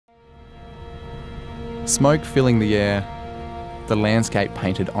Smoke filling the air, the landscape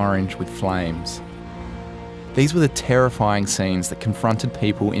painted orange with flames. These were the terrifying scenes that confronted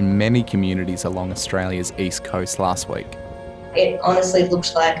people in many communities along Australia's east coast last week. It honestly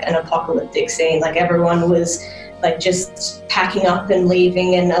looked like an apocalyptic scene. Like everyone was just packing up and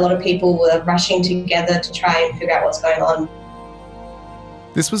leaving, and a lot of people were rushing together to try and figure out what's going on.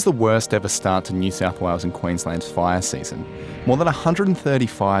 This was the worst ever start to New South Wales and Queensland's fire season. More than 130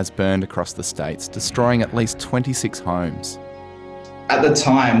 fires burned across the states, destroying at least 26 homes. At the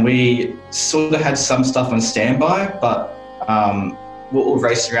time, we sort of had some stuff on standby, but we all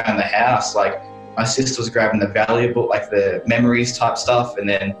raced around the house. Like, my sister was grabbing the valuable, the memories type stuff, and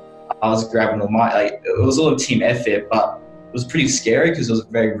then I was grabbing all my, it was all a team effort, but it was pretty scary because it was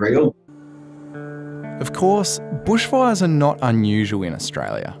very real. Of course, bushfires are not unusual in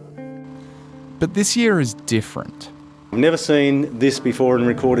Australia. But this year is different. I've never seen this before in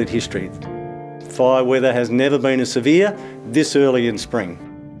recorded history. Fire weather has never been as severe this early in spring.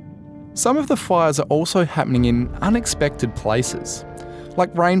 Some of the fires are also happening in unexpected places,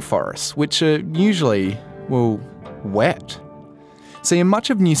 like rainforests, which are usually, wet. See, in much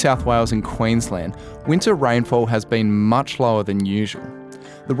of New South Wales and Queensland, winter rainfall has been much lower than usual.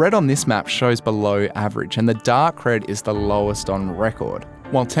 The red on this map shows below average, and the dark red is the lowest on record.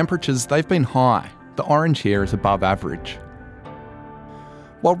 While temperatures, they've been high. The orange here is above average.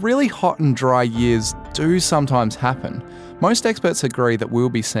 While really hot and dry years do sometimes happen, most experts agree that we'll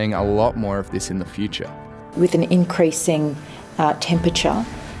be seeing a lot more of this in the future. With an increasing temperature,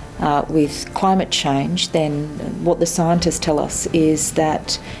 with climate change, then what the scientists tell us is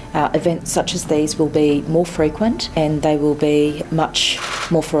that events such as these will be more frequent and they will be much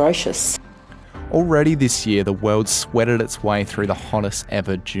more ferocious. Already this year, the world sweated its way through the hottest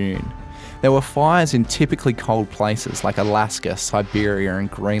ever June. There were fires in typically cold places like Alaska, Siberia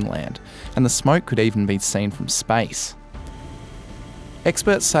and Greenland, and the smoke could even be seen from space.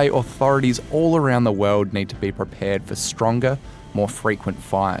 Experts say authorities all around the world need to be prepared for stronger, more frequent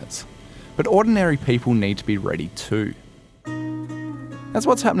fires. But ordinary people need to be ready too. That's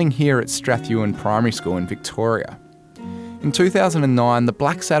what's happening here at Strathewen Primary School in Victoria. In 2009, the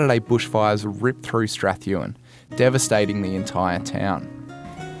Black Saturday bushfires ripped through Strathewen, devastating the entire town.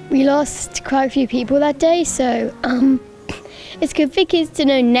 We lost quite a few people that day, so it's good for kids to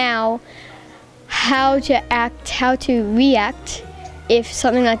know now how to act, how to react if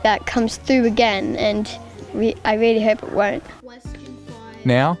something like that comes through again, and I really hope it won't.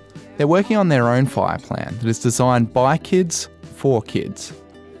 Now, they're working on their own fire plan that is designed by kids for kids.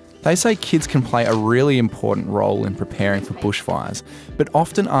 They say kids can play a really important role in preparing for bushfires, but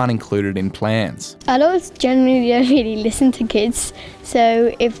often aren't included in plans. Adults generally don't really listen to kids,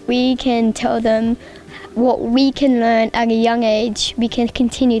 so if we can tell them what we can learn at a young age, we can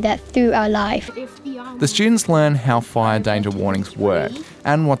continue that through our life. The students learn how fire danger warnings work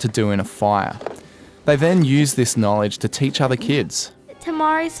and what to do in a fire. They then use this knowledge to teach other kids.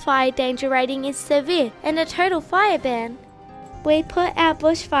 Tomorrow's fire danger rating is severe and a total fire ban. We put our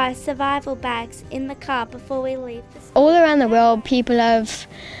bushfire survival bags in the car before we leave. All around the world, people have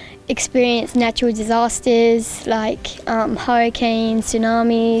experienced natural disasters like hurricanes,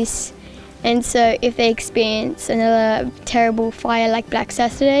 tsunamis, and so if they experience another terrible fire like Black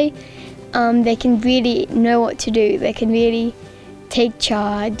Saturday, they can really know what to do. They can really take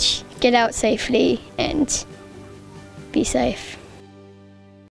charge, get out safely and be safe.